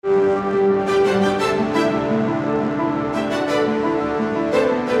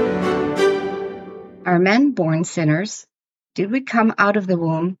men born sinners? Did we come out of the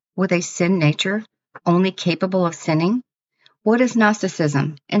womb with a sin nature, only capable of sinning? What is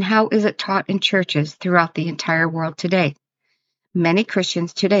Gnosticism, and how is it taught in churches throughout the entire world today? Many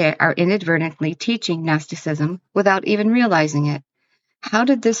Christians today are inadvertently teaching Gnosticism without even realizing it. How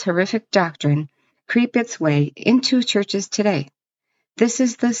did this horrific doctrine creep its way into churches today? This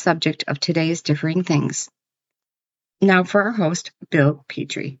is the subject of today's Differing Things. Now for our host, Bill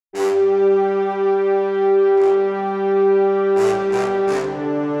Petrie.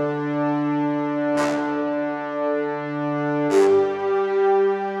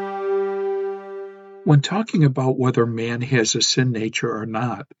 When talking about whether man has a sin nature or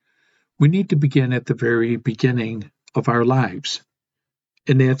not, we need to begin at the very beginning of our lives,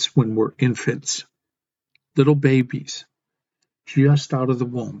 and that's when we're infants, little babies, just out of the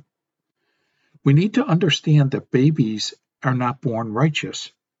womb. We need to understand that babies are not born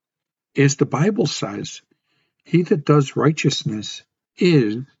righteous. As the Bible says, he that does righteousness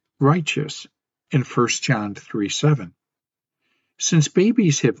is righteous in 1 John 3:7. Since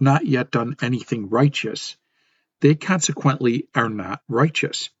babies have not yet done anything righteous, they consequently are not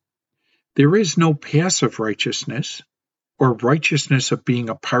righteous. There is no passive righteousness, or righteousness of being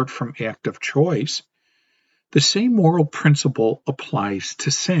apart from active choice. The same moral principle applies to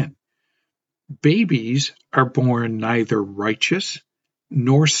sin. Babies are born neither righteous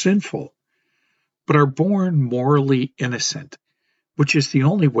nor sinful, but are born morally innocent, which is the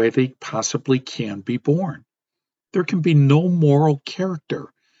only way they possibly can be born. There can be no moral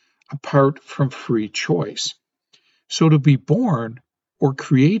character apart from free choice. So to be born or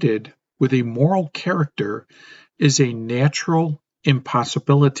created with a moral character is a natural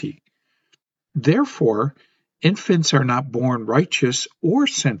impossibility. Therefore, infants are not born righteous or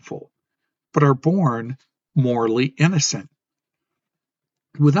sinful, but are born morally innocent.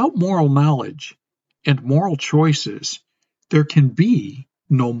 Without moral knowledge and moral choices, there can be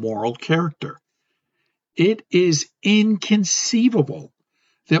no moral character. It is inconceivable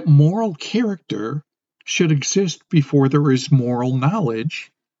that moral character should exist before there is moral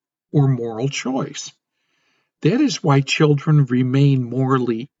knowledge or moral choice. That is why children remain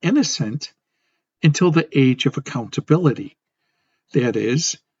morally innocent until the age of accountability. That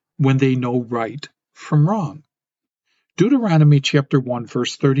is, when they know right from wrong. Deuteronomy chapter 1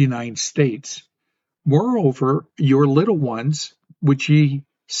 verse 39 states, "Moreover, your little ones, which ye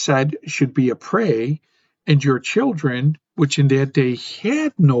said should be a prey, and your children, which in that day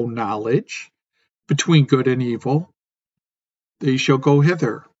had no knowledge between good and evil, they shall go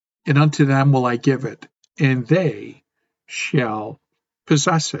hither, and unto them will I give it, and they shall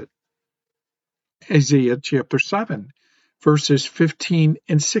possess it." Isaiah chapter 7, verses 15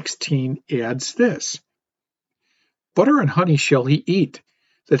 and 16 adds this, "Butter and honey shall he eat,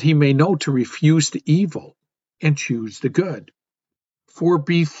 that he may know to refuse the evil and choose the good. For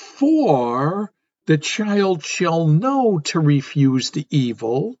before the child shall know to refuse the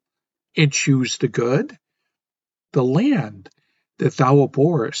evil and choose the good, the land that thou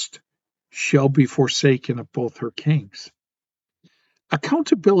abhorrest shall be forsaken of both her kings."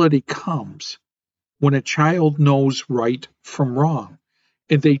 Accountability comes when a child knows right from wrong,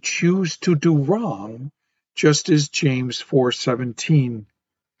 and they choose to do wrong, just as James 4:17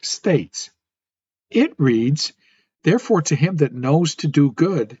 states. It reads, "Therefore to him that knows to do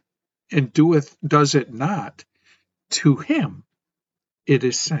good, and does it not, to him it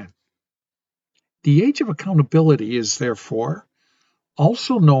is sin." The age of accountability is therefore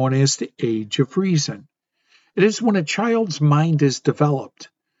also known as the age of reason. It is when a child's mind is developed,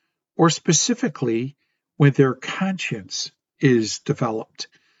 or specifically when their conscience is developed,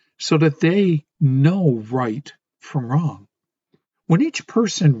 so that they know right from wrong. When each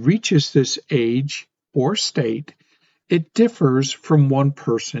person reaches this age or state, it differs from one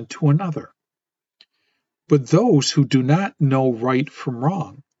person to another. But those who do not know right from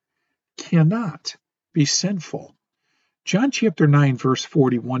wrong cannot be sinful. John chapter 9, verse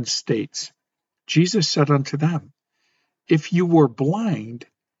 41 states, Jesus said unto them, "If you were blind,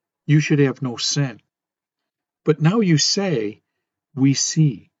 you should have no sin. But now you say, we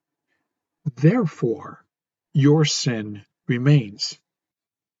see. Therefore, your sin remains."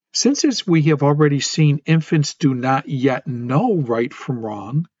 Since, as we have already seen, infants do not yet know right from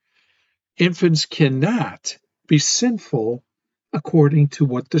wrong, infants cannot be sinful according to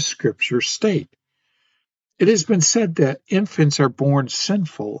what the scriptures state. It has been said that infants are born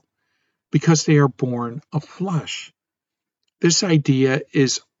sinful because they are born of flesh. This idea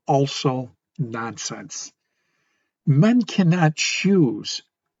is also nonsense. Men cannot choose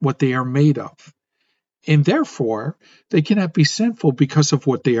what they are made of, and therefore they cannot be sinful because of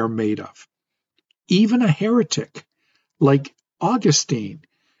what they are made of. even a heretic like Augustine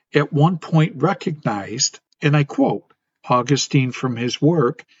at one point recognized, and I quote Augustine from his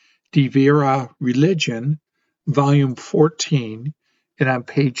work, De Vera Religion, volume 14, and on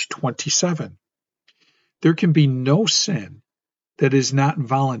page 27. There can be no sin that is not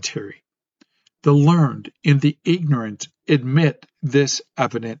voluntary. The learned and the ignorant admit this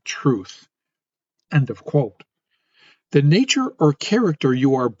evident truth. End of quote. The nature or character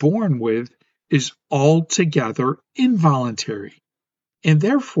you are born with is altogether involuntary, and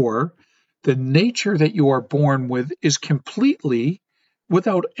therefore the nature that you are born with is completely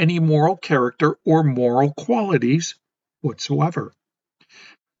without any moral character or moral qualities whatsoever.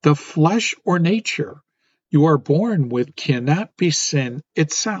 The flesh or nature you are born with cannot be sin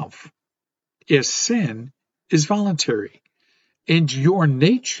itself, as sin is voluntary, and your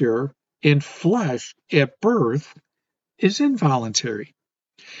nature in flesh at birth is involuntary.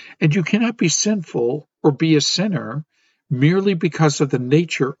 And you cannot be sinful or be a sinner merely because of the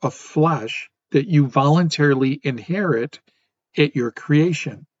nature of flesh that you voluntarily inherit at your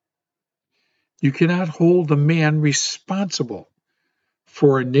creation. You cannot hold a man responsible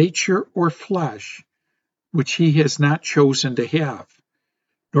for a nature or flesh which he has not chosen to have,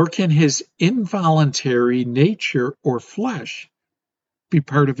 nor can his involuntary nature or flesh be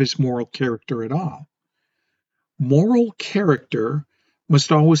part of his moral character at all. Moral character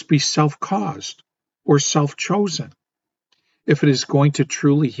must always be self-caused or self-chosen if it is going to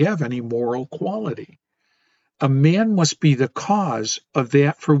truly have any moral quality. A man must be the cause of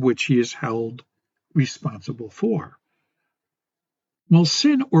that for which he is held responsible for. While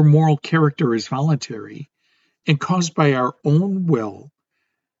sin or moral character is voluntary and caused by our own will,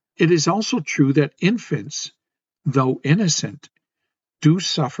 it is also true that infants, though innocent, do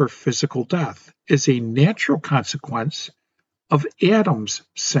suffer physical death as a natural consequence of Adam's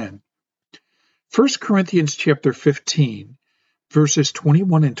sin. 1 Corinthians chapter 15, verses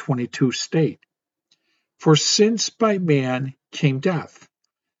 21 and 22 state, "For since by man came death,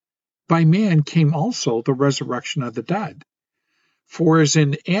 by man came also the resurrection of the dead. For as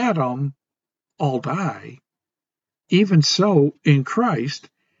in Adam all die, even so in Christ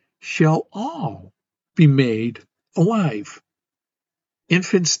shall all be made alive."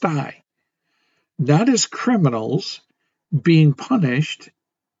 Infants die, not as criminals being punished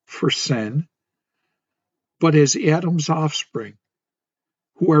for sin, but as Adam's offspring,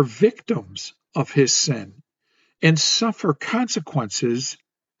 who are victims of his sin and suffer consequences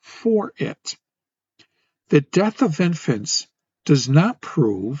for it. The death of infants does not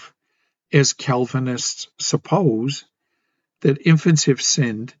prove, as Calvinists suppose, that infants have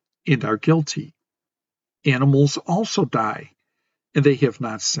sinned and are guilty. Animals also die, and they have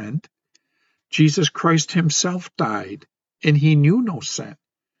not sinned. Jesus Christ himself died, and he knew no sin.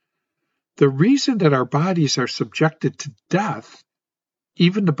 The reason that our bodies are subjected to death,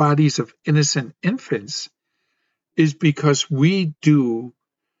 even the bodies of innocent infants, is because we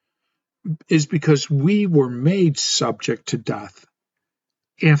were made subject to death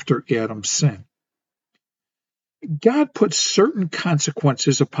after Adam's sin. God put certain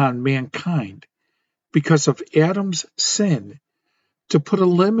consequences upon mankind because of Adam's sin to put a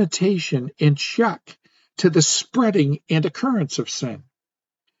limitation and check to the spreading and occurrence of sin.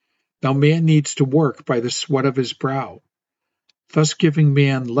 Now man needs to work by the sweat of his brow, thus giving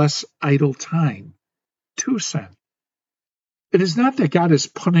man less idle time to sin. It is not that God is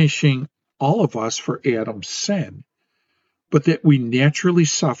punishing all of us for Adam's sin, but that we naturally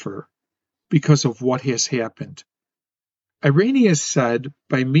suffer because of what has happened. Irenaeus said,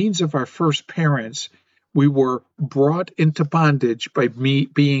 by means of our first parents, we were brought into bondage by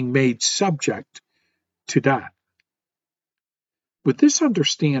being made subject to death. With this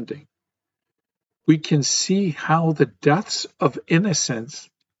understanding, we can see how the deaths of infants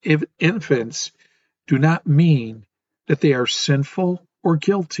do not mean that they are sinful or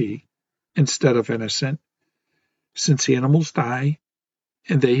guilty instead of innocent, since animals die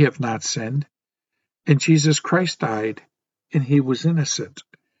and they have not sinned, and Jesus Christ died and he was innocent.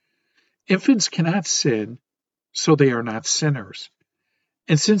 Infants cannot sin, so they are not sinners.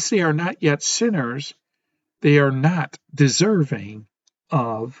 And since they are not yet sinners, they are not deserving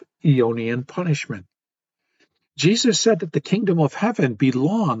of Aeonian punishment. Jesus said that the kingdom of heaven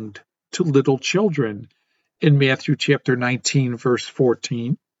belonged to little children in Matthew chapter 19, verse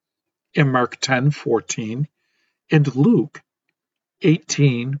 14, in Mark 10:14, and Luke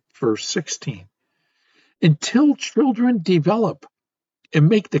 18, verse 16. Until children develop and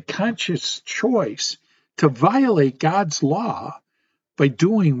make the conscious choice to violate God's law by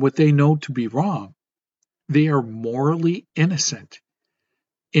doing what they know to be wrong, they are morally innocent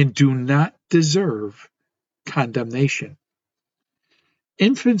and do not deserve condemnation.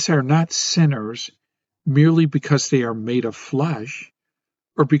 Infants are not sinners merely because they are made of flesh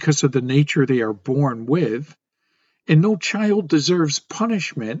or because of the nature they are born with, and no child deserves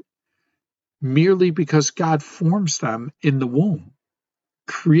punishment merely because God forms them in the womb,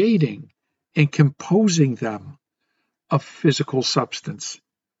 creating and composing them of physical substance.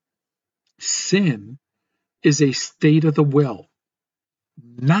 Sin is a state of the will,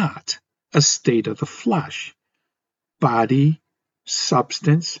 not a state of the flesh, body,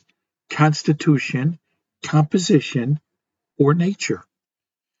 substance, constitution, composition, or nature.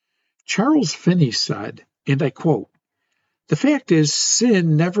 Charles Finney said, and I quote, "The fact is,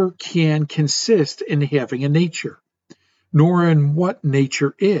 sin never can consist in having a nature, nor in what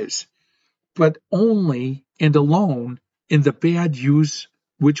nature is, but only and alone in the bad use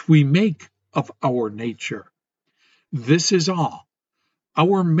which we make of our nature. This is all.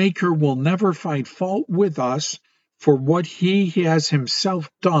 Our Maker will never find fault with us for what he has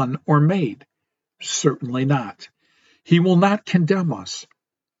himself done or made. Certainly not. He will not condemn us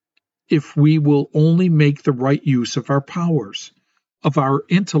if we will only make the right use of our powers, of our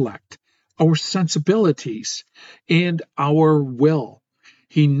intellect, our sensibilities, and our will.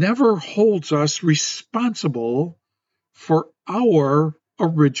 He never holds us responsible for our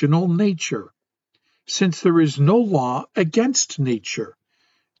original nature, since there is no law against nature.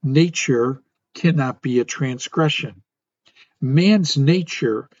 Nature cannot be a transgression. Man's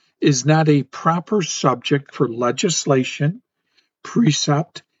nature is not a proper subject for legislation,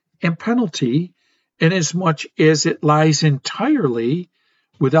 precept, and penalty, inasmuch as it lies entirely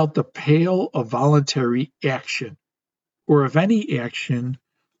without the pale of voluntary action, or of any action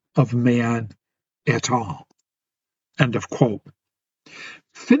of man at all." End of quote.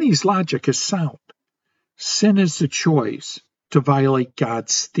 Finney's logic is sound. Sin is the choice to violate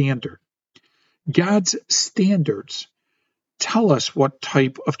God's standard. God's standards tell us what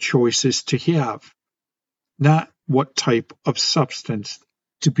type of choices to have, not what type of substance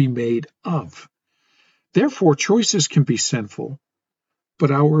to be made of. Therefore, choices can be sinful,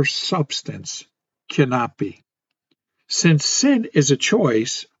 but our substance cannot be. Since sin is a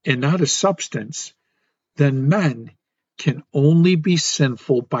choice and not a substance, then men can only be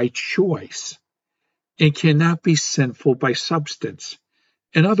sinful by choice and cannot be sinful by substance.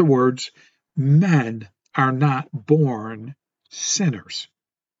 In other words, men are not born sinners.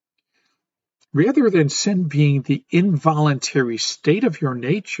 Rather than sin being the involuntary state of your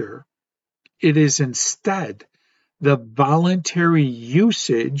nature, it is instead the voluntary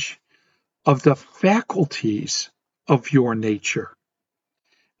usage of the faculties of your nature.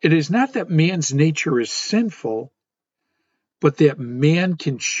 It is not that man's nature is sinful, but that man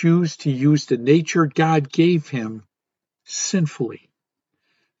can choose to use the nature God gave him sinfully.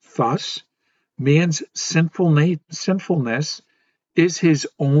 Thus, man's sinfulness is his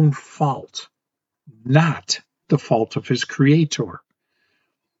own fault, not the fault of his Creator.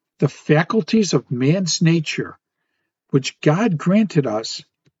 The faculties of man's nature, which God granted us,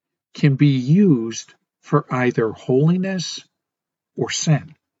 can be used for either holiness or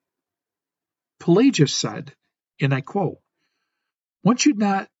sin. Pelagius said, and I quote, one should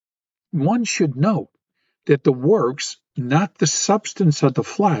note that the works, not the substance of the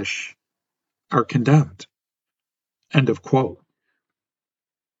flesh, are condemned." End of quote.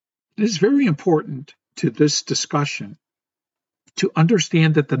 It is very important to this discussion to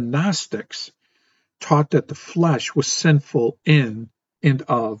understand that the Gnostics taught that the flesh was sinful in and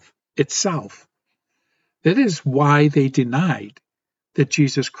of itself. That is why they denied that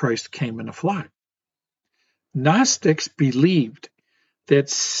Jesus Christ came in the flesh. Gnostics believed that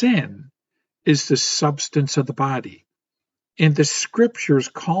sin is the substance of the body, and the scriptures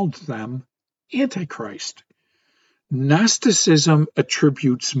called them Antichrist. Gnosticism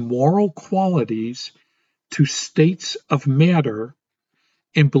attributes moral qualities to states of matter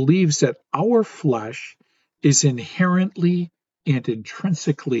and believes that our flesh is inherently and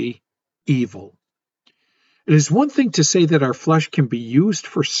intrinsically evil. It is one thing to say that our flesh can be used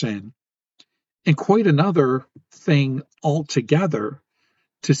for sin, and quite another thing altogether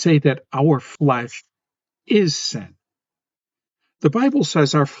to say that our flesh is sin. The Bible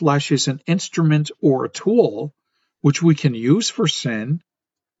says our flesh is an instrument or a tool which we can use for sin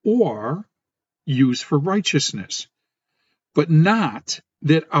or use for righteousness, but not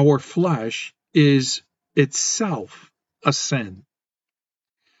that our flesh is itself a sin.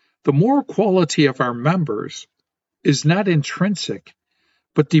 The moral quality of our members is not intrinsic,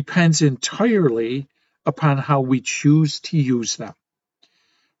 but depends entirely upon how we choose to use them.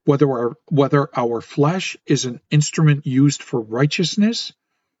 Whether our flesh is an instrument used for righteousness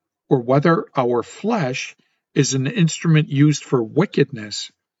or whether our flesh is an instrument used for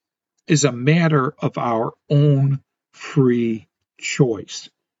wickedness is a matter of our own free choice.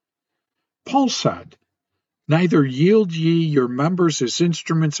 Paul said, "Neither yield ye your members as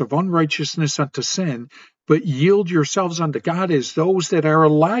instruments of unrighteousness unto sin, but yield yourselves unto God as those that are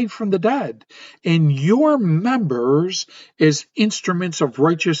alive from the dead, and your members as instruments of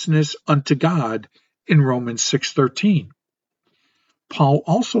righteousness unto God," in Romans 6:13. Paul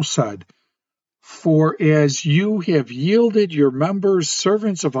also said, "For as you have yielded your members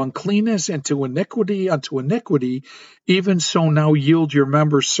servants of uncleanness and to iniquity unto iniquity, even so now yield your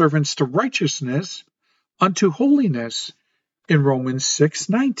members servants to righteousness unto holiness," in Romans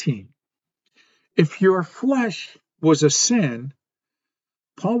 6:19. If your flesh was a sin,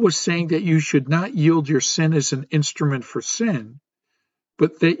 Paul was saying that you should not yield your sin as an instrument for sin,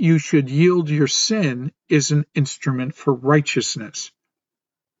 but that you should yield your sin as an instrument for righteousness.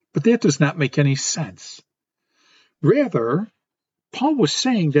 But that does not make any sense. Rather, Paul was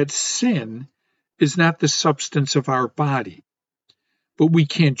saying that sin is not the substance of our body, but we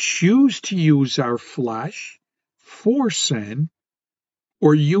can choose to use our flesh for sin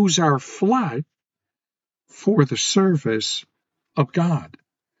or use our flesh for the service of God.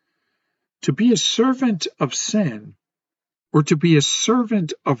 To be a servant of sin or to be a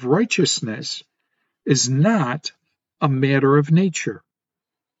servant of righteousness is not a matter of nature,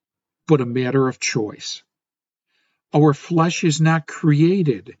 but a matter of choice. Our flesh is not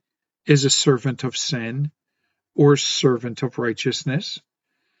created as a servant of sin or servant of righteousness,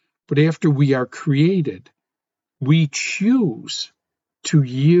 but after we are created, we choose to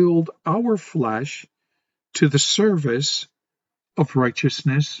yield our flesh to the service of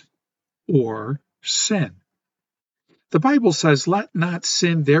righteousness or sin. The Bible says, "Let not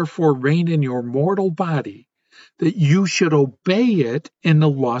sin therefore reign in your mortal body, that you should obey it in the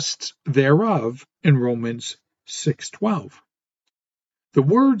lusts thereof," in Romans 6:12. The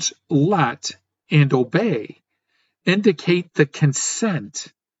words "let" and "obey" indicate the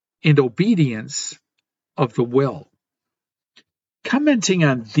consent and obedience of the will. Commenting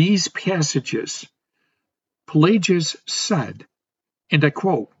on these passages, Pelagius said, and I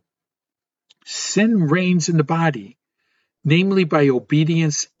quote, "Sin reigns in the body, namely by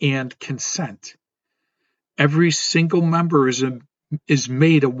obedience and consent. Every single member is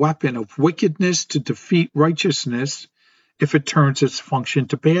made a weapon of wickedness to defeat righteousness if it turns its function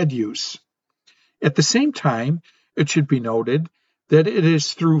to bad use. At the same time, it should be noted that it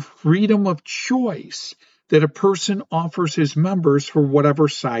is through freedom of choice that a person offers his members for whatever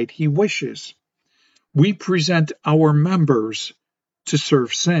side he wishes. We present our members to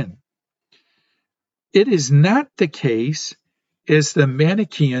serve sin. It is not the case, as the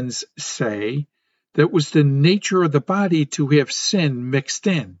Manichaeans say, that it was the nature of the body to have sin mixed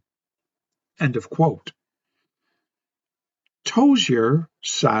in." End of quote. Tozier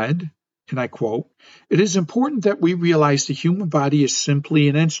said, and I quote, "It is important that we realize the human body is simply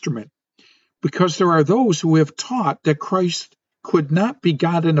an instrument, because there are those who have taught that Christ could not be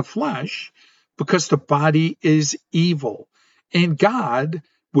God in the flesh because the body is evil, and God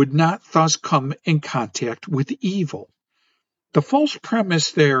would not thus come in contact with evil. The false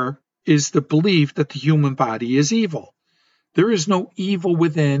premise there is the belief that the human body is evil. There is no evil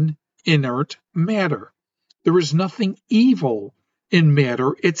within inert matter. There is nothing evil in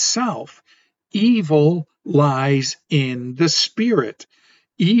matter itself. Evil lies in the spirit.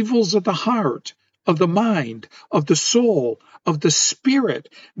 Evils of the heart, of the mind, of the soul, of the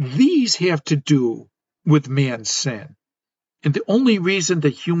spirit, these have to do with man's sin. And the only reason the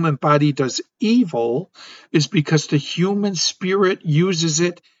human body does evil is because the human spirit uses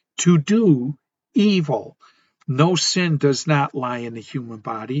it to do evil. No sin does not lie in the human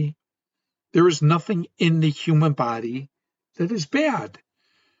body. There is nothing in the human body that is bad.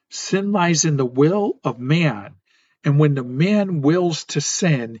 Sin lies in the will of man. And when the man wills to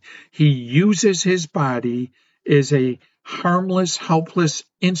sin, he uses his body as a harmless, helpless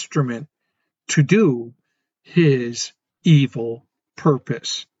instrument to do his evil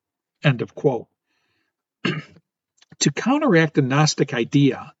purpose." End of quote. To counteract the Gnostic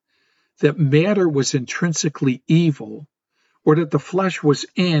idea that matter was intrinsically evil, or that the flesh was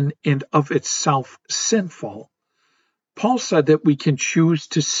in and of itself sinful, Paul said that we can choose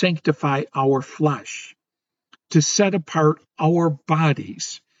to sanctify our flesh, to set apart our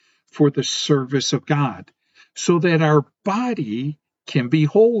bodies for the service of God, so that our body can be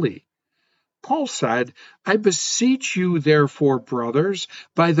holy. Paul said, "I beseech you, therefore, brothers,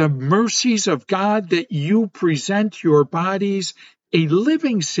 by the mercies of God, that you present your bodies a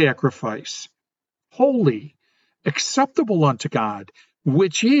living sacrifice, holy, acceptable unto God,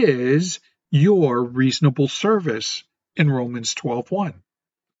 which is your reasonable service in Romans 12:1.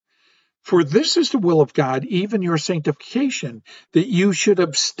 For this is the will of God, even your sanctification, that you should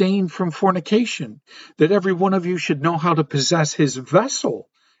abstain from fornication, that every one of you should know how to possess his vessel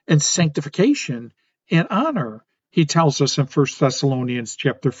in sanctification and honor, he tells us in 1 Thessalonians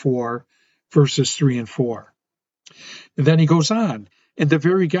chapter 4, verses 3 and 4. And then he goes on, and the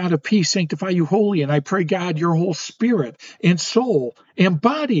very God of peace sanctify you wholly, and I pray God your whole spirit and soul and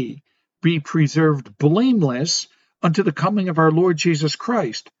body be preserved blameless unto the coming of our Lord Jesus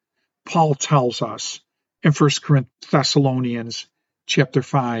Christ. Paul tells us in 1 Thessalonians chapter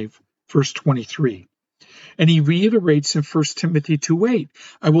 5, verse 23. And he reiterates in 1 Timothy 2:8,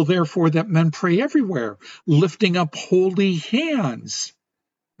 I will therefore that men pray everywhere, lifting up holy hands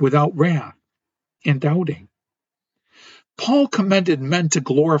without wrath and doubting. Paul commended men to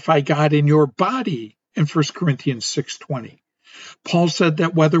glorify God in your body in 1 Corinthians 6:20. Paul said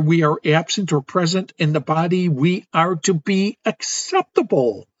that whether we are absent or present in the body, we are to be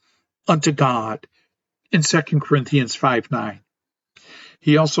acceptable unto God in 2 Corinthians 5:9.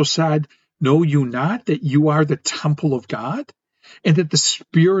 He also said, know you not that you are the temple of God, and that the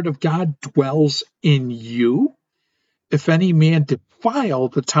Spirit of God dwells in you? If any man defile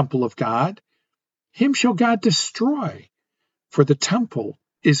the temple of God, him shall God destroy, for the temple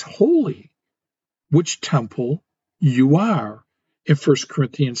is holy, which temple you are, in 1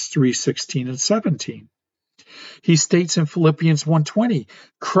 Corinthians 3:16 and 17. He states in Philippians 1:20,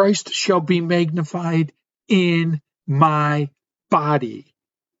 Christ shall be magnified in my body.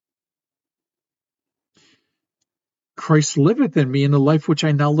 Christ liveth in me, in the life which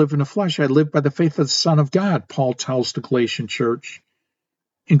I now live in the flesh. I live by the faith of the Son of God, Paul tells the Galatian church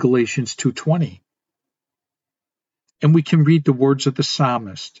in Galatians 2:20. And we can read the words of the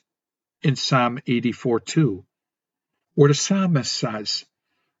psalmist in Psalm 84:2, where the psalmist says,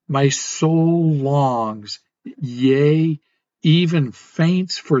 my soul longs, yea, even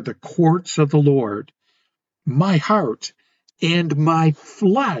faints for the courts of the Lord. My heart and my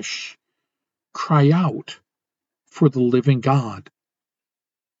flesh cry out for the living God.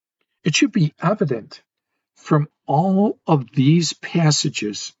 It should be evident from all of these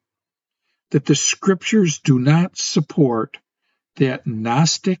passages that the scriptures do not support that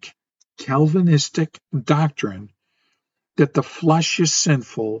Gnostic, Calvinistic doctrine that the flesh is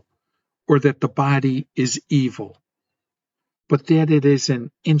sinful or that the body is evil, but that it is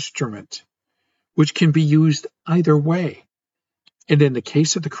an instrument which can be used either way. And in the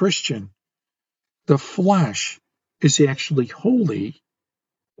case of the Christian, the flesh is actually holy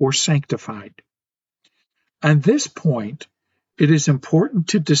or sanctified. On this point, it is important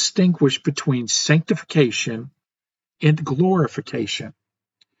to distinguish between sanctification and glorification.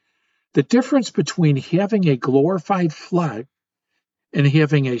 The difference between having a glorified flesh and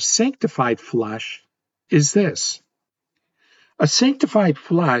having a sanctified flesh is this. A sanctified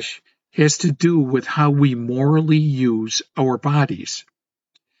flesh has to do with how we morally use our bodies,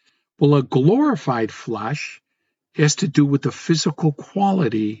 while a glorified flesh has to do with the physical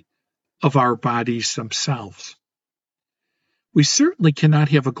quality of our bodies themselves. We certainly cannot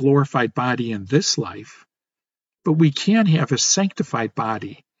have a glorified body in this life, but we can have a sanctified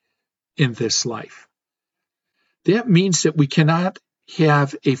body in this life. That means that we cannot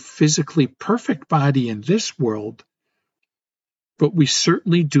have a physically perfect body in this world, but we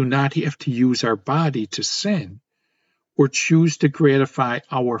certainly do not have to use our body to sin or choose to gratify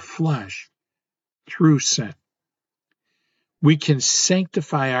our flesh through sin. We can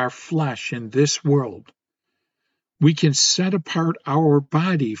sanctify our flesh in this world. We can set apart our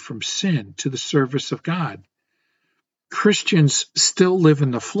body from sin to the service of God. Christians still live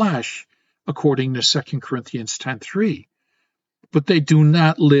in the flesh, according to 2 Corinthians 10:3, but they do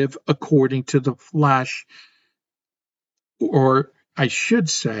not live according to the flesh, or I should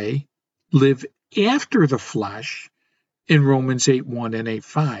say, live after the flesh in Romans 8:1 and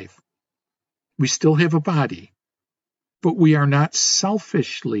 8:5. We still have a body, but we are not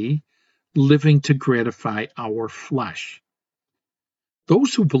selfishly living to gratify our flesh.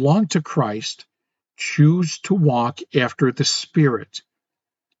 Those who belong to Christ choose to walk after the Spirit,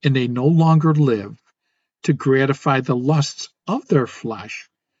 and they no longer live to gratify the lusts of their flesh,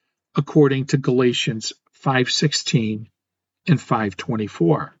 according to Galatians 5:16 and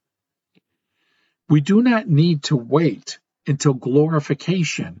 5:24. We do not need to wait until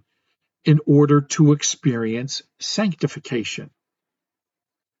glorification in order to experience sanctification.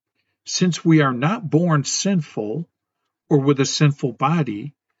 Since we are not born sinful or with a sinful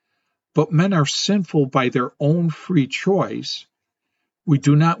body, but men are sinful by their own free choice, we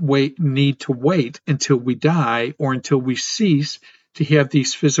do not need to wait until we die or until we cease to have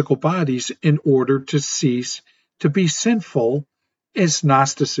these physical bodies in order to cease to be sinful, as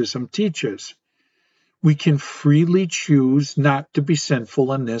Gnosticism teaches. We can freely choose not to be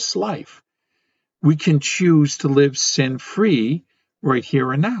sinful in this life. We can choose to live sin-free right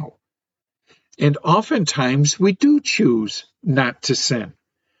here and now. And oftentimes we do choose not to sin.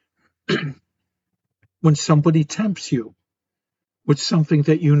 When somebody tempts you with something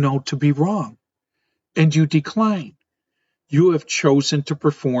that you know to be wrong and you decline, you have chosen to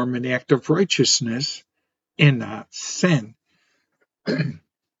perform an act of righteousness and not sin.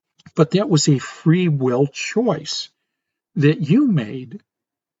 But that was a free will choice that you made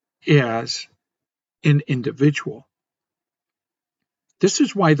as an individual. This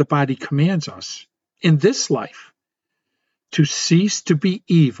is why the body commands us in this life to cease to be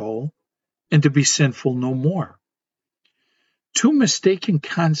evil and to be sinful no more. Two mistaken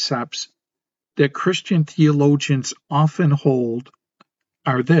concepts that Christian theologians often hold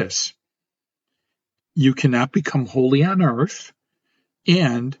are this: you cannot become holy on earth,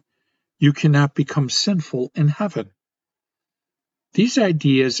 and you cannot become sinful in heaven. These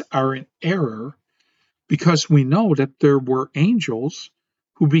ideas are in error because we know that there were angels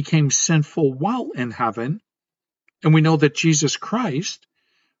who became sinful while in heaven, and we know that Jesus Christ,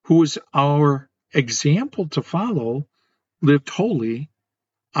 who is our example to follow, lived holy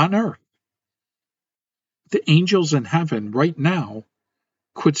on earth. The angels in heaven right now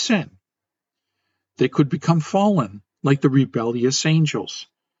could sin. They could become fallen like the rebellious angels,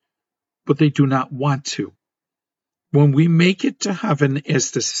 but they do not want to. When we make it to heaven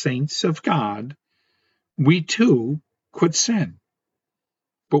as the saints of God, we too could sin,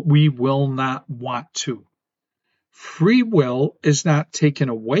 but we will not want to. Free will is not taken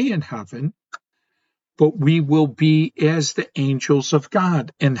away in heaven, but we will be as the angels of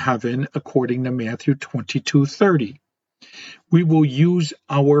God in heaven, according to Matthew 22:30. We will use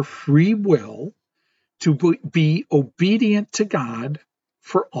our free will to be obedient to God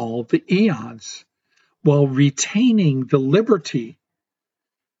for all the eons, while retaining the liberty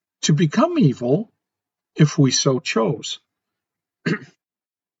to become evil if we so chose.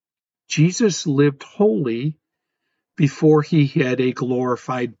 Jesus lived holy before he had a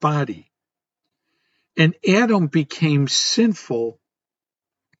glorified body, and Adam became sinful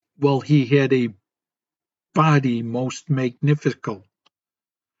while he had a body most magnifical.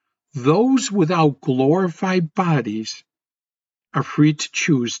 Those without glorified bodies are free to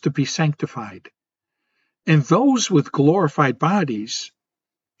choose to be sanctified, and those with glorified bodies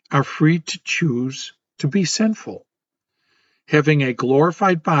are free to choose to be sinful. Having a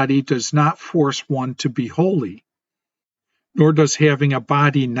glorified body does not force one to be holy, nor does having a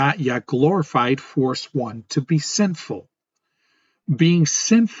body not yet glorified force one to be sinful. Being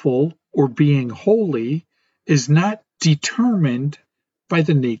sinful or being holy is not determined by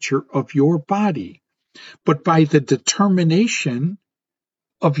the nature of your body, but by the determination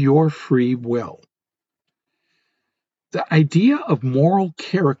of your free will. The idea of moral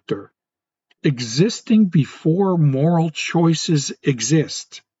character existing before moral choices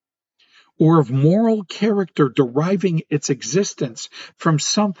exist, or of moral character deriving its existence from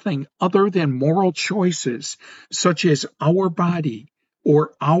something other than moral choices, such as our body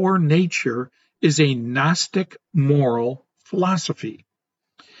or our nature, is a Gnostic moral philosophy.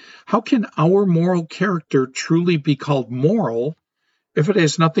 How can our moral character truly be called moral if it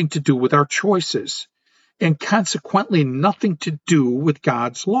has nothing to do with our choices, and consequently nothing to do with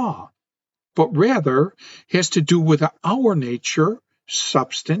God's law, but rather has to do with our nature,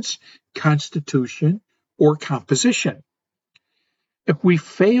 substance, constitution, or composition? If we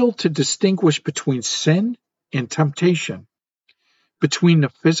fail to distinguish between sin and temptation, between the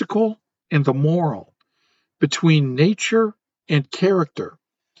physical and the moral, between nature and character,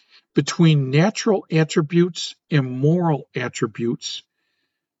 between natural attributes and moral attributes,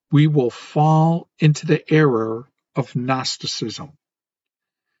 we will fall into the error of Gnosticism.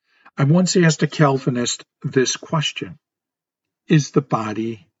 I once asked a Calvinist this question: is the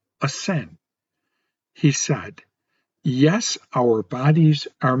body a sin? He said, yes, our bodies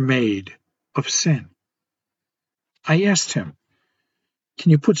are made of sin. I asked him,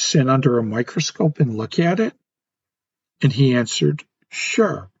 can you put sin under a microscope and look at it? And he answered,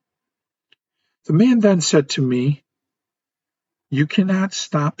 sure. The man then said to me, you cannot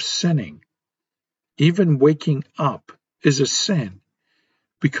stop sinning. Even waking up is a sin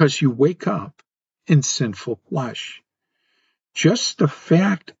because you wake up in sinful flesh. Just the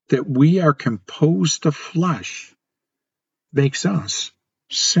fact that we are composed of flesh makes us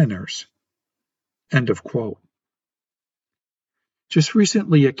sinners. End of quote. Just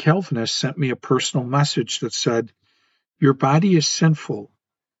recently, a Calvinist sent me a personal message that said, Your body is sinful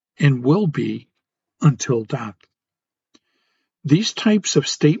and will be until death. These types of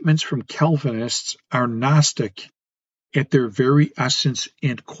statements from Calvinists are Gnostic at their very essence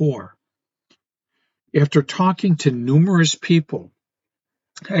and core. After talking to numerous people,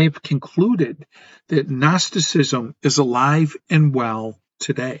 I have concluded that Gnosticism is alive and well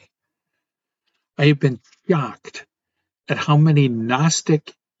today. I have been shocked at how many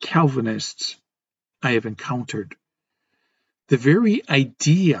Gnostic Calvinists I have encountered. The very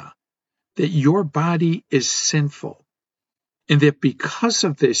idea that your body is sinful and that because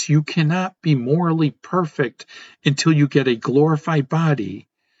of this you cannot be morally perfect until you get a glorified body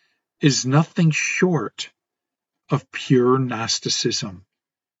is nothing short of pure Gnosticism.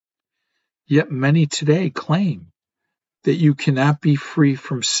 Yet many today claim that you cannot be free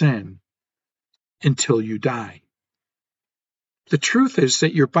from sin until you die. The truth is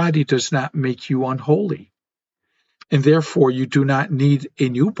that your body does not make you unholy, and therefore you do not need a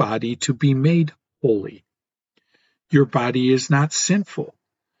new body to be made holy. Your body is not sinful,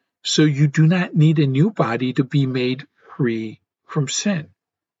 so you do not need a new body to be made free from sin.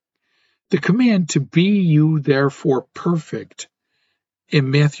 The command to be you therefore perfect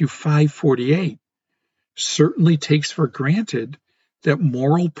in Matthew 5:48 certainly takes for granted that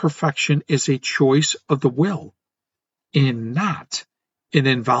moral perfection is a choice of the will and not an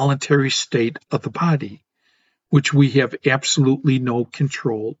involuntary state of the body, which we have absolutely no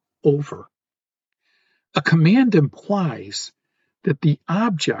control over. A command implies that the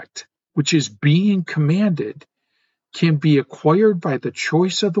object which is being commanded can be acquired by the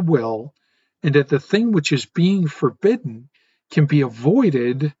choice of the will, and that the thing which is being forbidden can be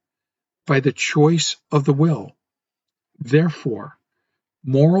avoided by the choice of the will. Therefore,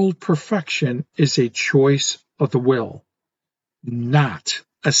 moral perfection is a choice of the will, not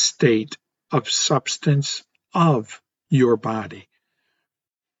a state of substance of your body.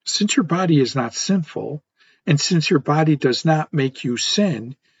 Since your body is not sinful, and since your body does not make you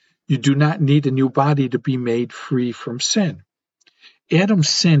sin, you do not need a new body to be made free from sin. Adam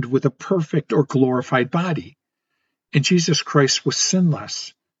sinned with a perfect or glorified body, and Jesus Christ was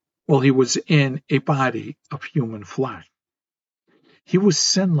sinless while he was in a body of human flesh. He was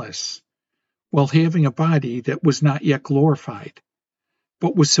sinless while having a body that was not yet glorified,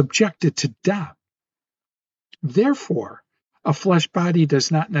 but was subjected to death. Therefore, a flesh body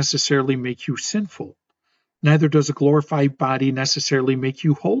does not necessarily make you sinful. Neither does a glorified body necessarily make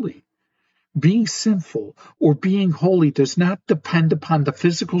you holy. Being sinful or being holy does not depend upon the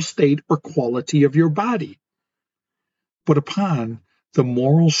physical state or quality of your body, but upon the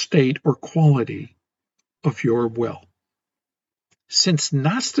moral state or quality of your will. Since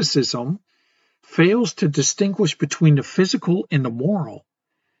Gnosticism fails to distinguish between the physical and the moral,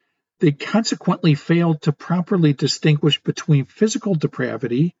 they consequently fail to properly distinguish between physical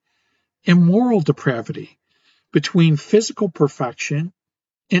depravity and moral depravity, between physical perfection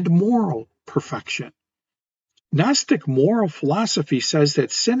and moral perfection. Gnostic moral philosophy says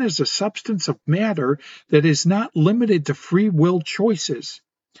that sin is a substance of matter that is not limited to free will choices.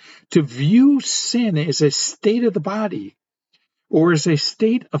 To view sin as a state of the body or as a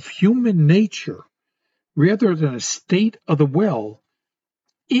state of human nature rather than a state of the will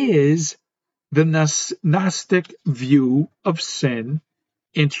is the Gnostic view of sin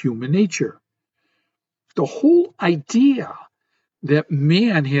and human nature. The whole idea that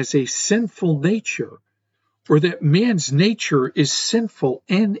man has a sinful nature, or that man's nature is sinful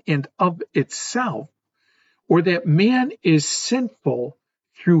in and of itself, or that man is sinful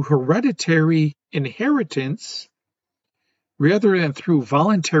through hereditary inheritance rather than through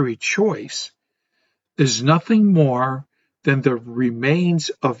voluntary choice, is nothing more than the remains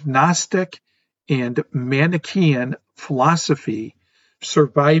of Gnostic and Manichaean philosophy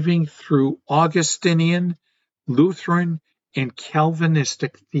surviving through Augustinian, Lutheran, and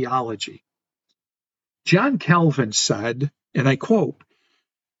Calvinistic theology. John Calvin said, and I quote,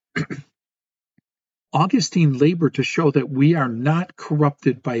 Augustine labored to show that we are not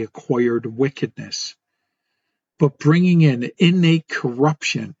corrupted by acquired wickedness, but bringing in innate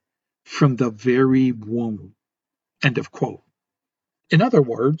corruption from the very womb. End of quote. In other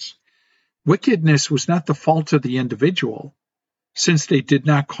words, wickedness was not the fault of the individual, since they did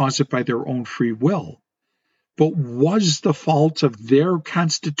not cause it by their own free will, but was the fault of their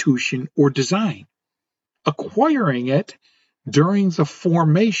constitution or design, acquiring it during the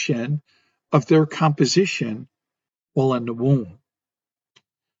formation of their composition while in the womb.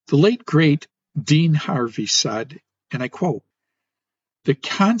 The late great Dean Harvey said, and I quote, "The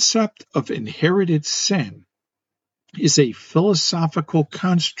concept of inherited sin is a philosophical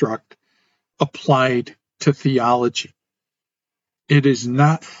construct applied to theology." It is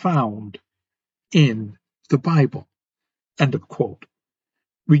not found in the Bible. End of quote.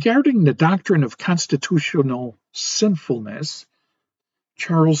 Regarding the doctrine of constitutional sinfulness,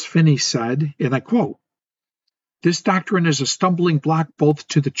 Charles Finney said, and I quote, "This doctrine is a stumbling block both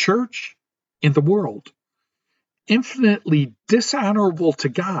to the church and the world, infinitely dishonorable to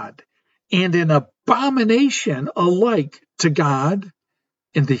God, and an abomination alike to God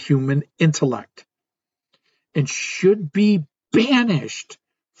and the human intellect, and should be banished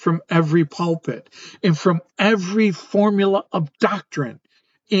from every pulpit and from every formula of doctrine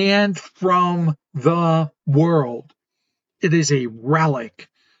and from the world. It is a relic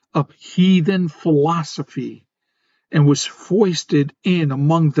of heathen philosophy and was foisted in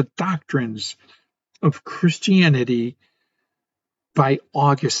among the doctrines of Christianity by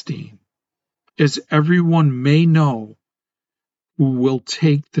Augustine, as everyone may know who will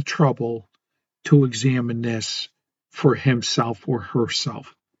take the trouble to examine this for himself or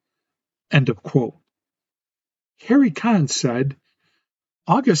herself." End of quote. Harry Kahn said,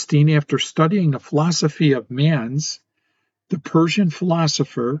 Augustine, after studying the philosophy of Mans, the Persian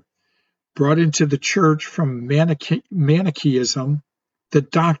philosopher, brought into the church from Manichaeism the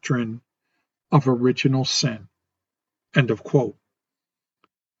doctrine of original sin. End of quote.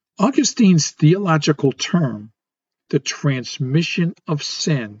 Augustine's theological term, the transmission of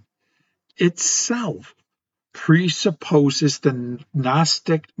sin, itself presupposes the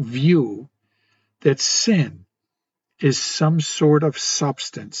Gnostic view that sin is some sort of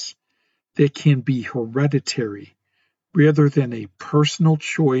substance that can be hereditary rather than a personal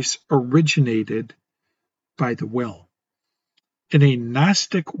choice originated by the will. In a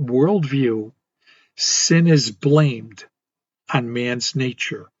Gnostic worldview, sin is blamed on man's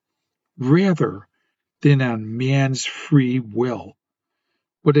nature rather than on man's free will.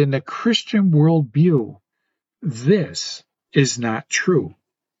 But in the Christian worldview, this is not true.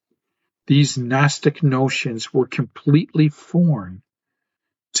 These Gnostic notions were completely foreign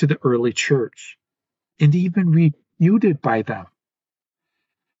to the early church and even refuted by them.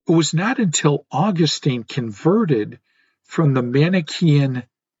 It was not until Augustine converted from the Manichaean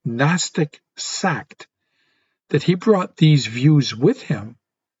Gnostic sect that he brought these views with him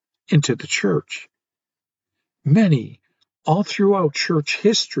into the church. Many, all throughout church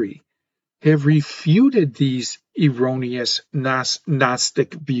history, have refuted these erroneous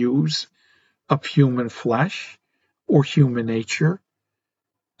Gnostic views of human flesh or human nature,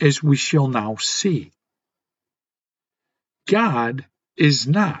 as we shall now see. God is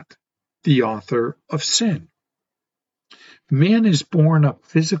not the author of sin. Man is born a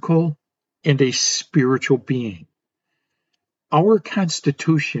physical and a spiritual being. Our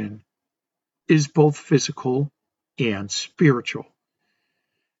constitution is both physical and spiritual.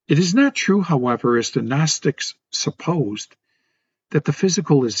 It is not true, however, as the Gnostics supposed, that the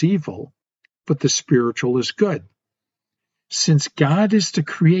physical is evil, but the spiritual is good, since God is the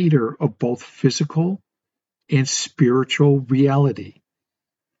creator of both physical and spiritual reality.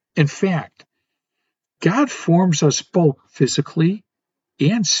 In fact, God forms us both physically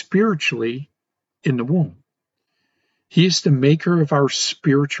and spiritually in the womb. He is the maker of our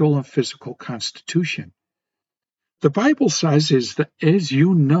spiritual and physical constitution. The Bible says, as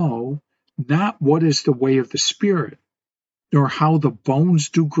you know, not what is the way of the Spirit, nor how the bones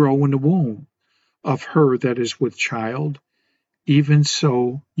do grow in the womb of her that is with child, even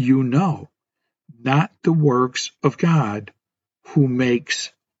so you know, not the works of God who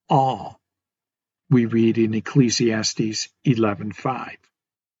makes all. We read in Ecclesiastes 11:5.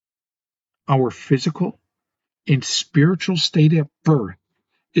 Our physical and spiritual state at birth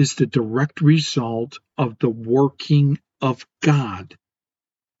is the direct result of the working of God.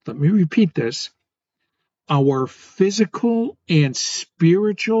 Let me repeat this. Our physical and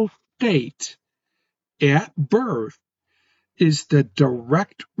spiritual state at birth is the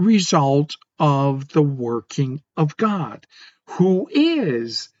direct result of the working of God, who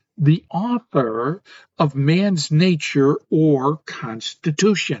is the author of man's nature or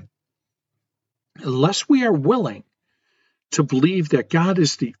constitution. Unless we are willing to believe that God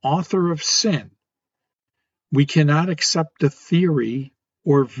is the author of sin, we cannot accept the theory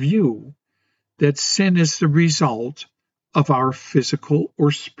or view that sin is the result of our physical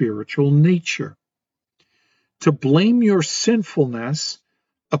or spiritual nature. To blame your sinfulness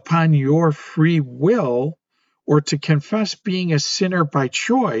upon your free will or to confess being a sinner by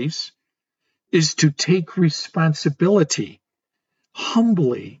choice is to take responsibility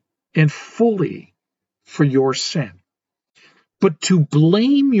humbly and fully for your sin. But to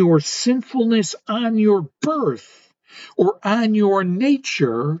blame your sinfulness on your birth or on your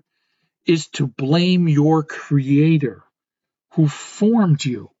nature is to blame your Creator, who formed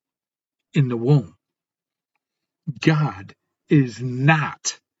you in the womb. God is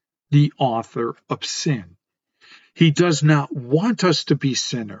not the author of sin. He does not want us to be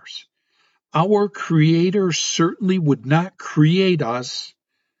sinners. Our Creator certainly would not create us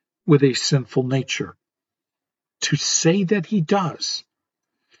with a sinful nature. To say that He does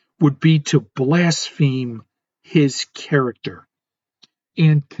would be to blaspheme His character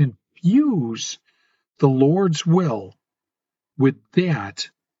and confuse the Lord's will with that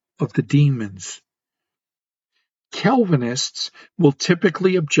of the demons. Calvinists will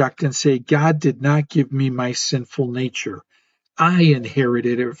typically object and say, God did not give me my sinful nature. I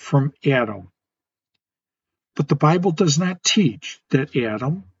inherited it from Adam. But the Bible does not teach that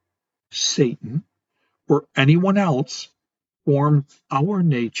Adam, Satan, or anyone else formed our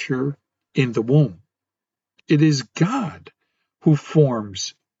nature in the womb. It is God who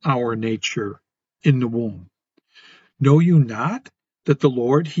forms our nature in the womb. Know you not that the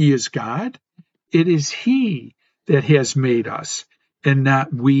Lord, He is God? It is He that has made us, and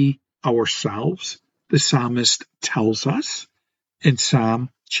not we ourselves, the psalmist tells us in Psalm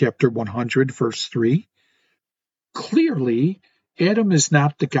chapter 100, verse 3. Clearly, Adam is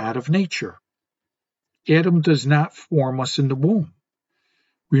not the God of nature. Adam does not form us in the womb.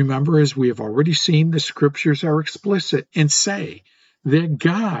 Remember, as we have already seen, the scriptures are explicit and say that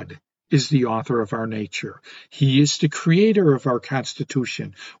God is the author of our nature. He is the creator of our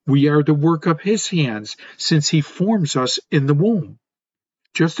constitution. We are the work of His hands, since He forms us in the womb.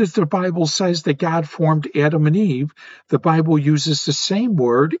 Just as the Bible says that God formed Adam and Eve, the Bible uses the same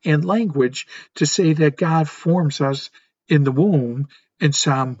word and language to say that God forms us in the womb in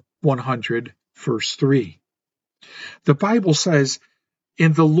Psalm 100, verse 3. The Bible says,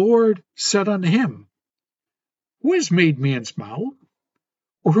 and the Lord said unto him, who has made man's mouth?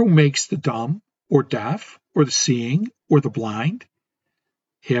 Or who makes the dumb, or deaf, or the seeing, or the blind?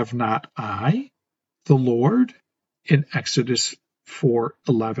 Have not I, the Lord? In Exodus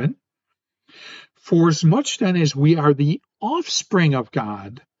 4:11. Forasmuch then as we are the offspring of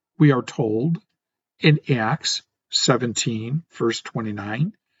God, we are told in Acts 17, verse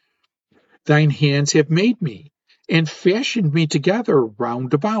 29, thine hands have made me, and fashioned me together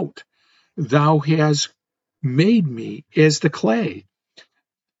round about. Thou hast made me as the clay.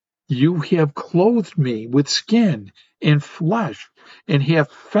 You have clothed me with skin and flesh, and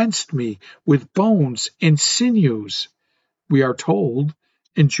have fenced me with bones and sinews. We are told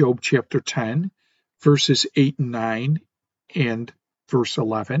in Job chapter 10, verses 8 and 9, and verse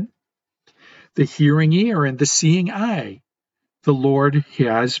 11. The hearing ear and the seeing eye, the Lord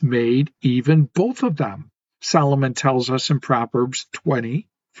has made even both of them. Solomon tells us in Proverbs 20,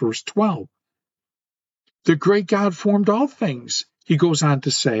 verse 12. The great God formed all things, he goes on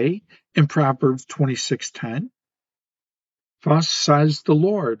to say in Proverbs 26:10. Thus says the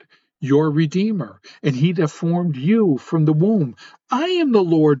Lord, your Redeemer, and he that formed you from the womb. I am the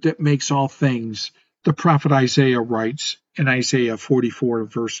Lord that makes all things. The prophet Isaiah writes in Isaiah 44,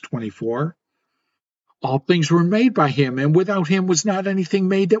 verse 24. All things were made by him, and without him was not anything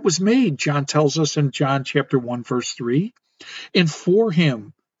made that was made. John tells us in John chapter 1, verse 3. And for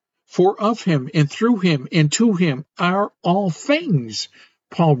him, for of him, and through him, and to him are all things.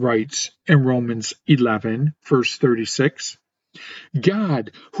 Paul writes in Romans 11, verse 36.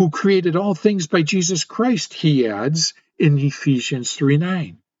 God, who created all things by Jesus Christ, he adds in Ephesians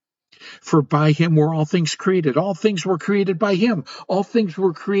 3:9. For by him were all things created. All things were created by him. All things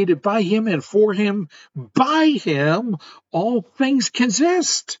were created by him and for him. By him, all things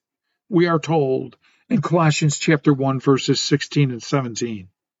consist, we are told in Colossians chapter 1, verses 16 and 17.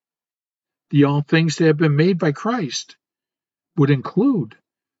 The all things that have been made by Christ would include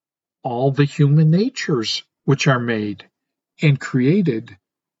all the human natures which are made and created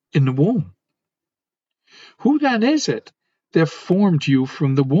in the womb. Who then is it that formed you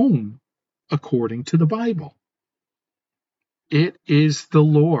from the womb according to the Bible? It is the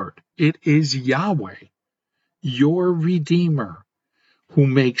Lord. It is Yahweh, your Redeemer, who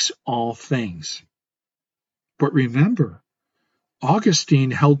makes all things. But remember,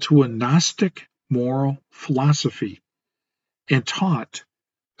 Augustine held to a Gnostic moral philosophy and taught,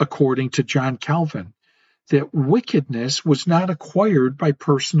 according to John Calvin, that wickedness was not acquired by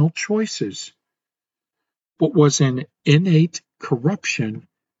personal choices, but was an innate corruption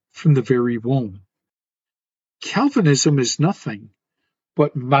from the very womb. Calvinism is nothing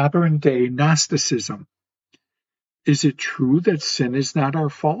but modern-day Gnosticism. Is it true that sin is not our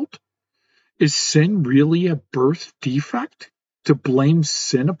fault? Is sin really a birth defect? To blame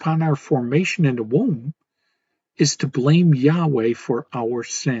sin upon our formation in the womb is to blame Yahweh for our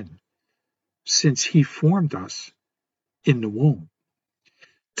sin, since he formed us in the womb.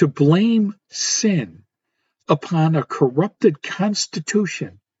 To blame sin upon a corrupted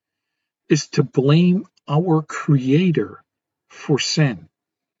constitution is to blame our Creator for sin.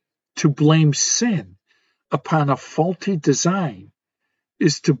 To blame sin upon a faulty design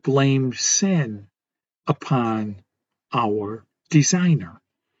is to blame sin upon our designer.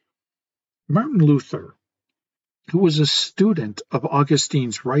 Martin Luther, who was a student of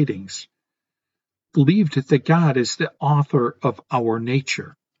Augustine's writings, believed that God is the author of our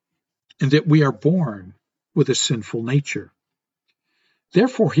nature and that we are born with a sinful nature.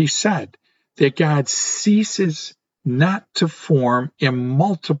 Therefore, he said that God ceases not to form and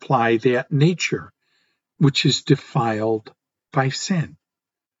multiply that nature which is defiled by sin.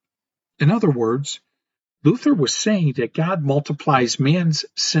 In other words, Luther was saying that God multiplies man's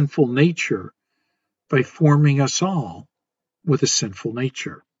sinful nature by forming us all with a sinful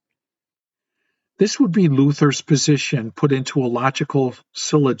nature. This would be Luther's position put into a logical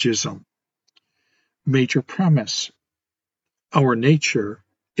syllogism. Major premise: our nature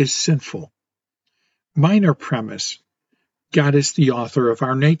is sinful. Minor premise: God is the author of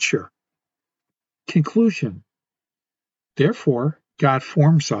our nature. Conclusion: therefore, God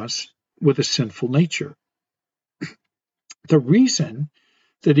forms us with a sinful nature. The reason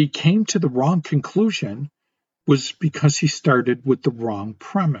that he came to the wrong conclusion was because he started with the wrong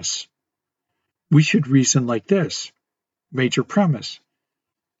premise. We should reason like this. Major premise: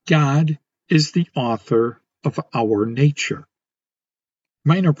 God is the author of our nature.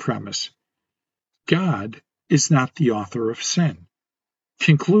 Minor premise: God is not the author of sin.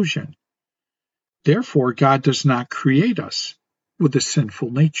 Conclusion: therefore, God does not create us with a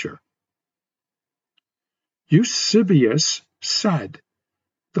sinful nature. Eusebius said,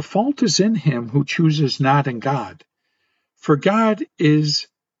 "The fault is in him who chooses not in God, for God is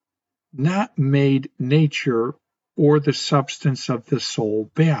not made nature or the substance of the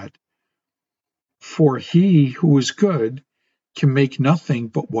soul bad. For he who is good can make nothing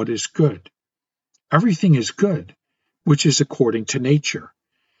but what is good. Everything is good, which is according to nature.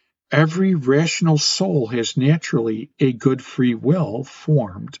 Every rational soul has naturally a good free will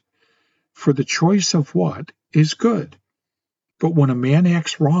formed for the choice of what is good. But when a man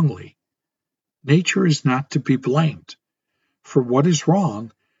acts wrongly, nature is not to be blamed, for what is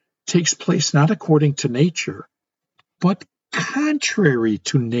wrong takes place not according to nature, but contrary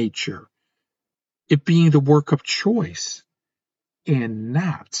to nature, it being the work of choice and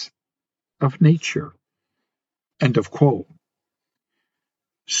not of nature." End of quote.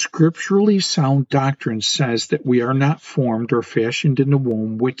 Scripturally sound doctrine says that we are not formed or fashioned in the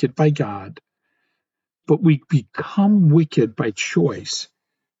womb wicked by God, but we become wicked by choice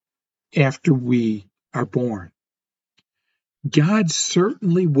after we are born. God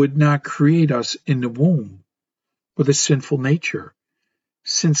certainly would not create us in the womb with a sinful nature,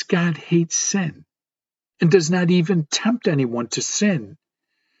 since God hates sin and does not even tempt anyone to sin.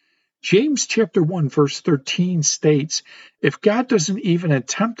 James chapter 1 verse 13 states, if God doesn't even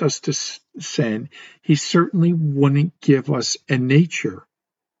attempt us to sin, he certainly wouldn't give us a nature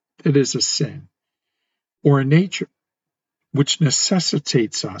that is a sin, or a nature which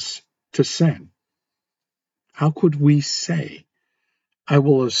necessitates us to sin. How could we say, I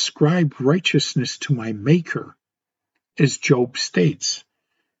will ascribe righteousness to my Maker, as Job states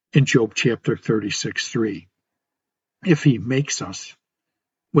in Job chapter 36:3, if he makes us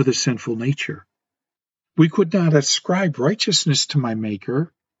with a sinful nature? We could not ascribe righteousness to my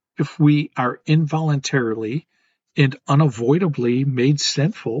Maker if we are involuntarily and unavoidably made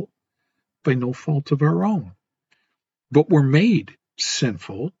sinful by no fault of our own. But we're made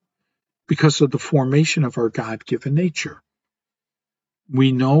sinful because of the formation of our God-given nature.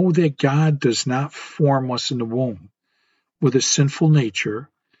 We know that God does not form us in the womb with a sinful nature,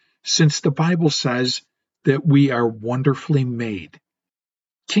 since the Bible says that we are wonderfully made.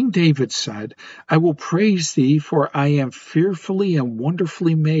 King David said, I will praise thee, for I am fearfully and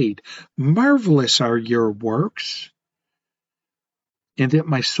wonderfully made. Marvelous are your works, and that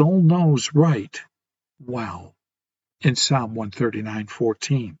my soul knows right well. In Psalm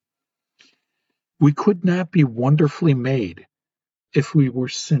 139:14. We could not be wonderfully made if we were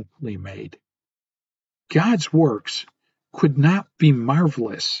simply made. God's works could not be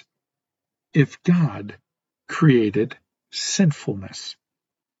marvelous if God created sinfulness.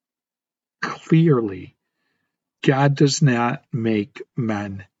 Clearly, God does not make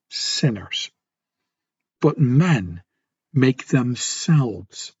men sinners, but men make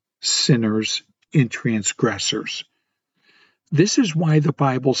themselves sinners and transgressors. This is why the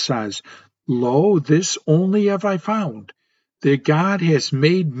Bible says, Lo, this only have I found, that God has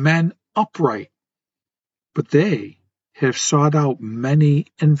made men upright, but they have sought out many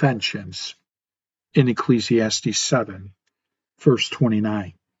inventions in Ecclesiastes 7, verse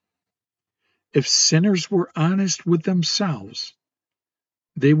 29. If sinners were honest with themselves,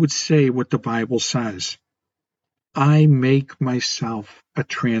 they would say what the Bible says: I make myself a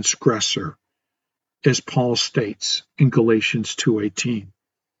transgressor, as Paul states in Galatians 2:18.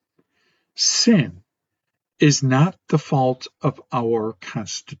 Sin is not the fault of our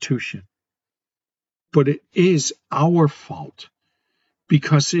constitution, but it is our fault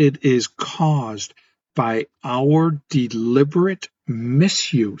because it is caused by our deliberate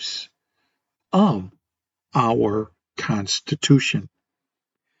misuse of our constitution.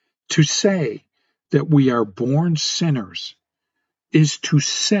 To say that we are born sinners is to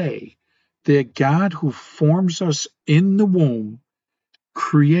say that God, who forms us in the womb,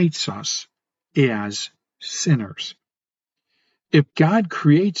 creates us as sinners. If God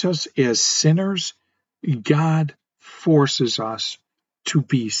creates us as sinners, God forces us to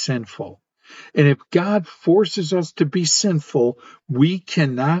be sinful. And if God forces us to be sinful, we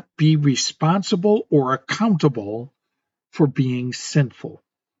cannot be responsible or accountable for being sinful.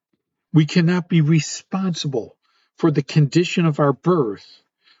 We cannot be responsible for the condition of our birth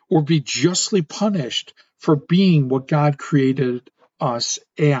or be justly punished for being what God created us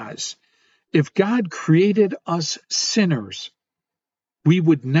as. If God created us sinners, we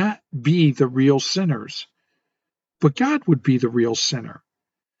would not be the real sinners, but God would be the real sinner.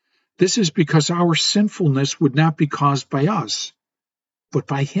 This is because our sinfulness would not be caused by us, but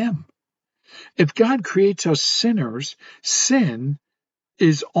by Him. If God creates us sinners, sin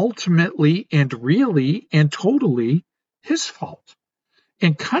is ultimately and really and totally His fault.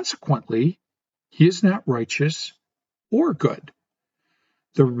 And consequently, He is not righteous or good.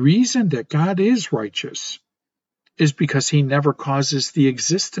 The reason that God is righteous is because He never causes the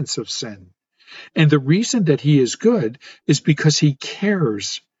existence of sin. And the reason that He is good is because He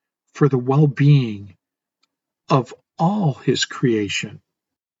cares for the well-being of all His creation.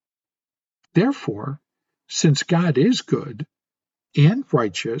 Therefore, since God is good and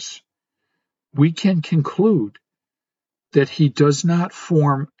righteous, we can conclude that He does not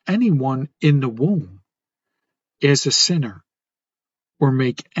form anyone in the womb as a sinner or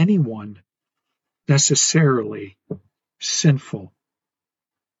make anyone necessarily sinful.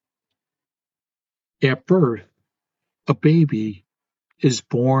 At birth, a baby is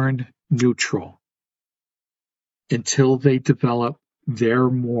born neutral until they develop their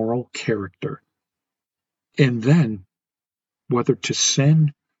moral character. And then, whether to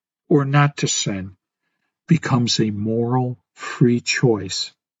sin or not to sin becomes a moral, free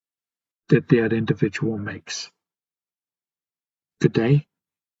choice that individual makes. Good day,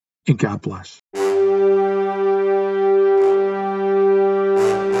 and God bless.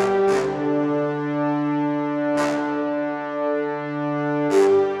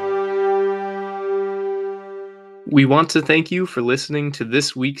 We want to thank you for listening to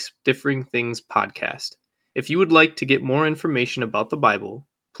this week's Differing Things podcast. If you would like to get more information about the Bible,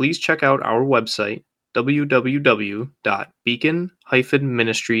 please check out our website,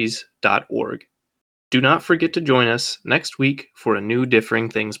 www.beacon-ministries.org. Do not forget to join us next week for a new Differing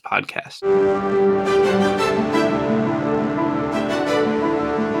Things podcast.